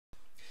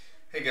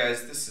Hey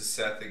guys, this is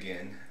Seth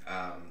again.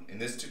 In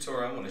this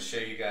tutorial I'm going to show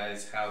you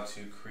guys how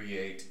to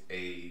create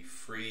a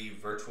free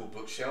virtual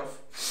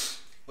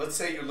bookshelf. Let's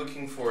say you're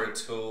looking for a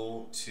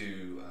tool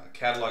to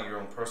catalog your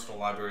own personal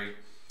library.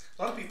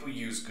 A lot of people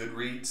use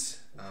Goodreads.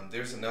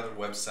 There's another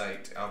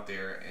website out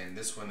there, and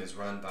this one is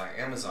run by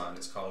Amazon.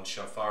 It's called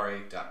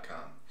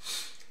Shelfari.com.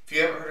 If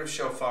you haven't heard of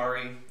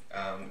Shelfari,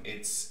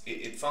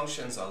 it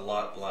functions a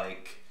lot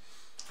like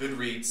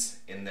Goodreads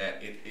in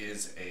that it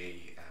is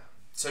a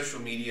social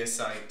media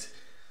site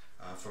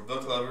for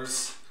book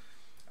lovers.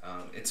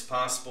 It's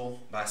possible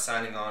by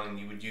signing on, and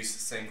you would use the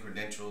same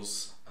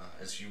credentials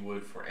as you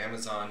would for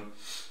Amazon.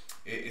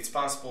 It's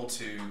possible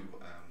to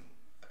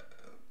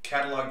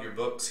catalog your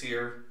books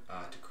here,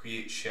 to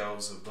create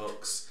shelves of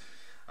books.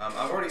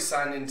 I've already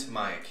signed into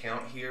my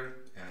account here.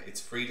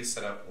 It's free to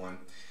set up one.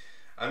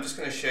 I'm just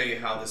going to show you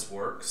how this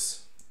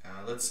works.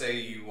 Let's say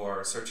you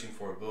are searching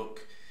for a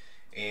book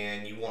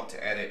and you want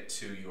to add it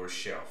to your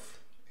shelf.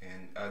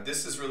 And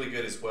this is really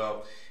good as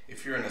well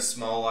if you're in a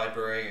small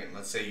library and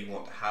let's say you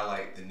want to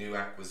highlight the new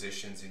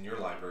acquisitions in your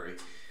library.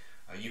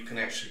 You can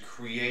actually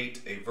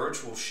create a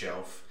virtual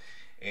shelf,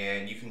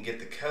 and you can get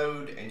the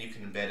code and you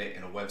can embed it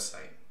in a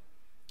website.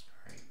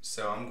 Alright,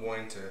 so I'm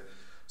going to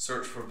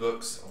search for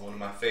books on one of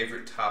my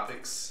favorite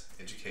topics,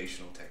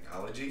 educational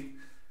technology.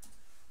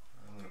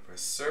 I'm going to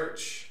press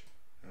search.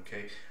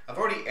 Okay, I've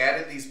already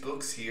added these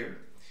books here,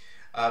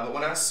 but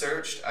when I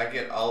searched, I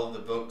get all of the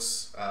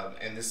books,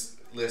 and this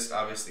list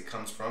obviously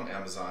comes from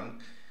Amazon.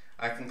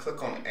 I can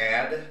click on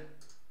add.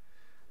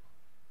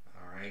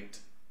 Alright,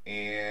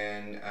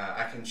 and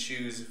I can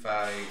choose if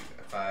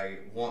I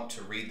want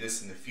to read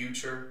this in the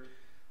future.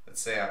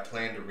 Let's say I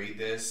plan to read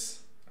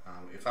this.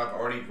 If I've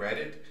already read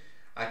it,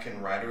 I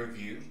can write a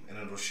review and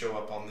it'll show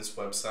up on this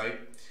website.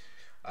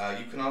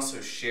 You can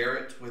also share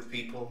it with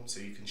people,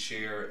 so you can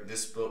share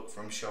this book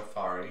from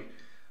Shelfari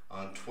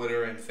on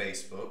Twitter and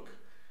Facebook.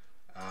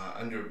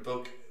 Under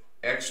book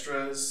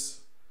extras,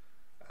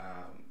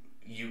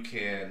 you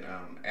can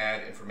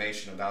add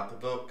information about the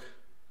book,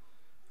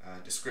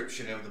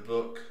 description of the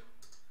book,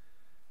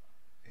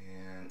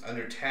 and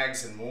under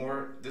tags and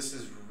more, this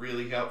is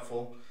really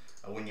helpful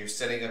when you're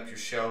setting up your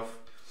shelf.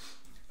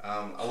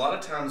 A lot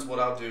of times what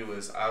I'll do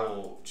is I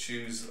will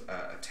choose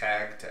a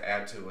tag to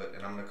add to it,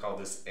 and I'm going to call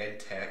this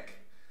EdTech,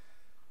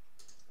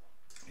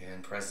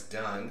 and press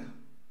done.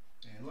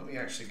 And let me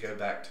actually go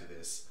back to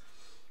this.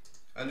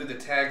 Under the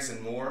tags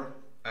and more,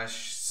 I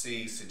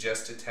see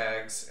suggested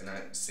tags and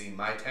I see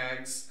my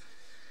tags.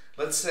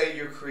 Let's say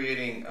you're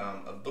creating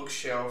a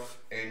bookshelf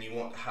and you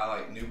want to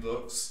highlight new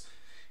books.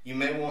 You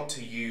may want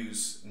to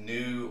use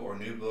new or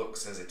new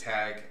books as a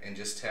tag and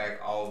just tag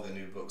all of the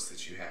new books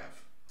that you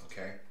have.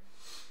 Okay.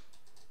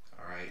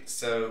 Alright,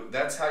 so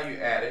that's how you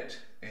add it,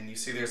 and you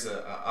see there's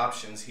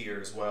options here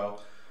as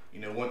well. You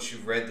know, once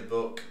you've read the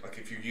book, like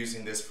if you're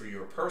using this for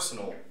your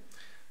personal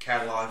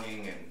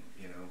cataloging and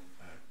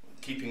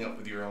keeping up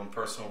with your own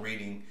personal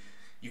reading,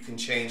 you can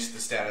change the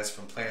status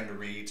from plan to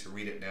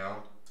read it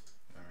now.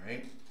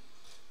 Alright.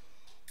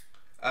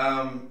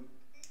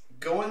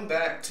 Going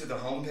back to the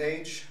home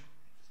page,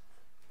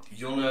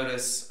 you'll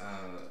notice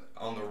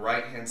on the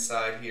right hand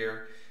side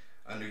here,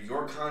 under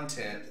your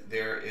content,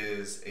 there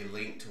is a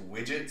link to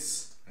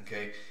widgets.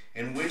 Okay,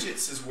 and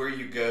widgets is where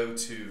you go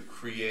to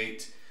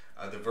create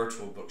the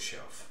virtual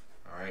bookshelf.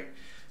 Alright,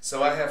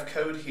 so I have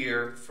code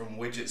here from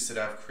widgets that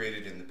I've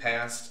created in the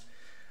past.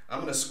 I'm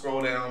going to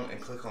scroll down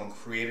and click on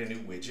create a new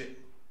widget.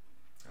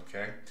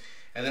 Okay,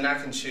 and then I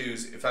can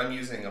choose if I'm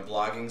using a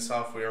blogging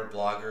software,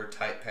 Blogger,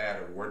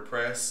 TypePad, or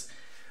WordPress.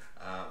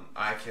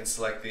 I can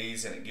select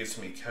these and it gives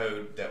me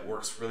code that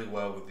works really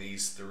well with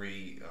these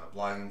three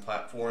blogging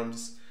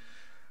platforms.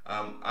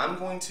 I'm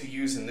going to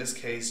use in this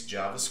case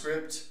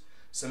JavaScript,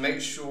 so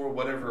make sure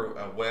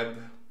whatever web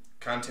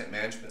content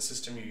management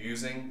system you're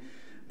using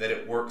that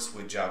it works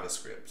with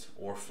JavaScript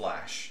or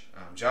Flash.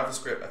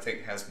 JavaScript I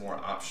think has more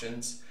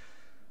options,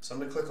 so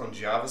I'm going to click on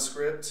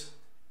JavaScript.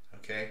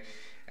 Okay,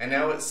 and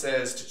now it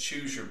says to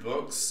choose your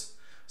books,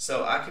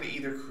 so I could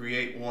either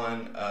create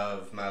one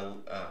of my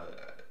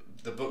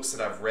the books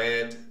that I've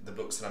read, the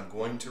books that I'm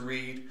going to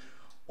read,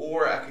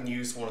 or I can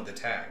use one of the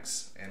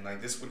tags, and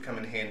like this would come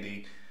in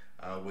handy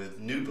with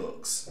new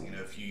books. You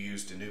know, if you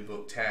used a new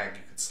book tag,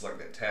 you could select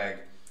that tag.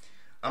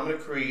 I'm going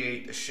to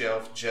create a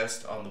shelf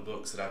just on the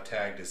books that I've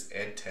tagged as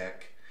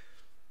EdTech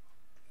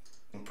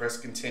and press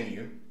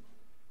continue.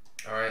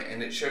 Alright,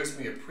 and it shows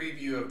me a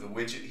preview of the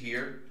widget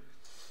here,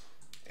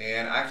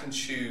 and I can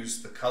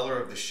choose the color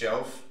of the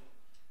shelf.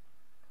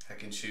 I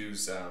can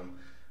choose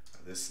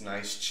this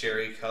nice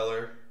cherry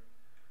color.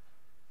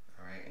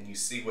 Alright, and you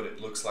see what it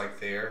looks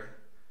like there.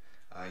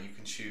 You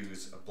can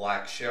choose a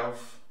black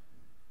shelf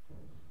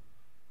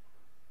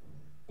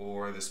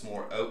or this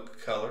more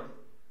oak color.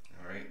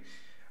 Alright,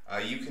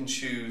 you can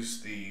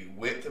choose the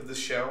width of the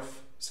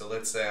shelf. So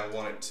let's say I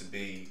want it to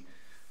be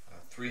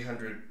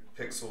 300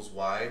 pixels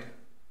wide.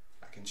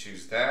 I can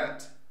choose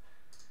that,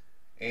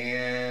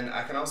 and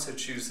I can also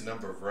choose the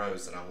number of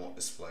rows that I want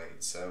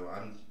displayed. So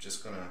I'm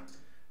just going to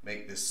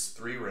make this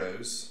 3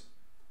 rows.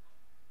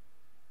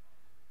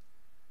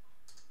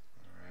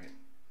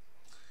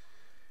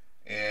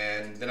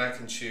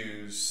 can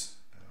choose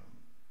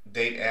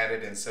date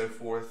added and so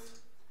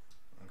forth.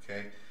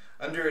 Okay.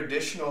 Under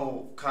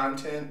additional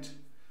content,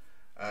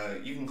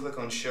 you can click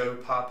on show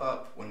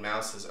pop-up when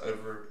mouse is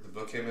over the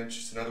book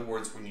image. So in other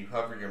words, when you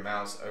hover your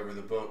mouse over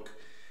the book,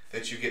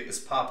 that you get this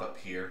pop-up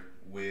here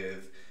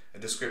with a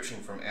description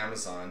from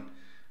Amazon.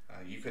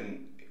 You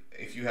can,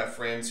 if you have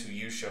friends who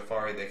use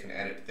Shelfari, they can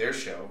add it to their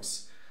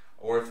shelves,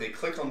 or if they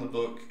click on the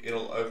book,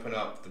 it'll open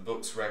up the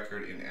book's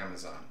record in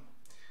Amazon.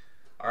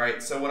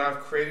 Alright, so when I've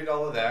created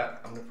all of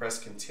that, I'm going to press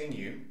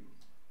continue.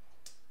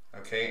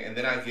 Okay, and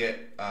then I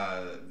get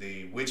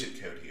the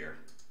widget code here.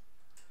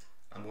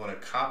 I'm going to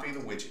copy the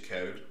widget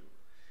code,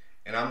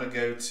 and I'm going to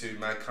go to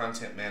my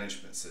content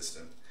management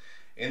system.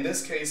 In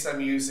this case,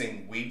 I'm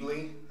using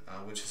Weebly,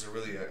 which is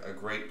really a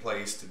great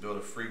place to build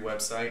a free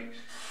website.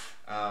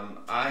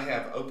 I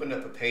have opened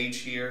up a page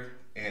here,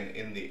 and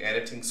in the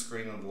editing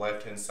screen on the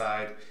left hand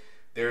side,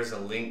 there's a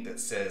link that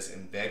says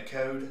embed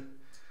code.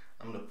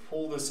 I'm going to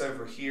pull this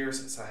over here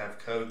since I have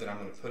code that I'm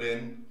going to put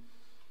in,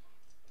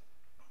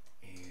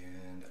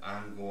 and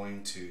I'm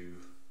going to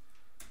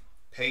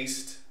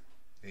paste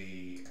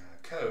the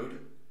code.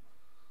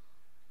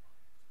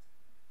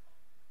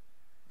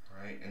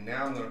 Alright, and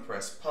now I'm going to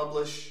press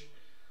publish.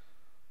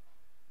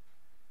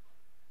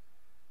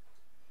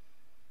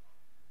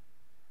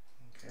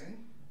 Okay.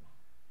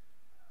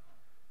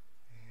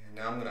 And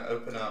now I'm going to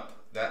open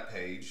up that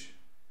page.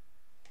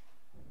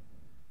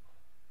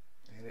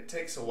 And it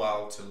takes a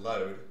while to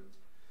load.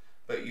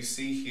 But you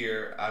see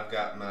here I've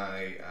got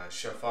my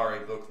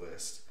Shelfari book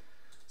list.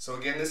 So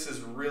again, this is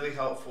really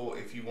helpful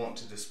if you want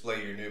to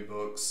display your new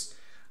books.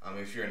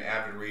 If you're an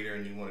avid reader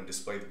and you want to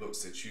display the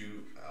books that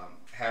you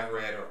have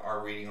read or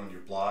are reading on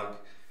your blog,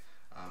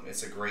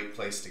 it's a great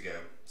place to go.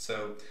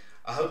 So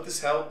I hope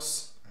this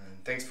helps,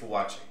 and thanks for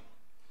watching.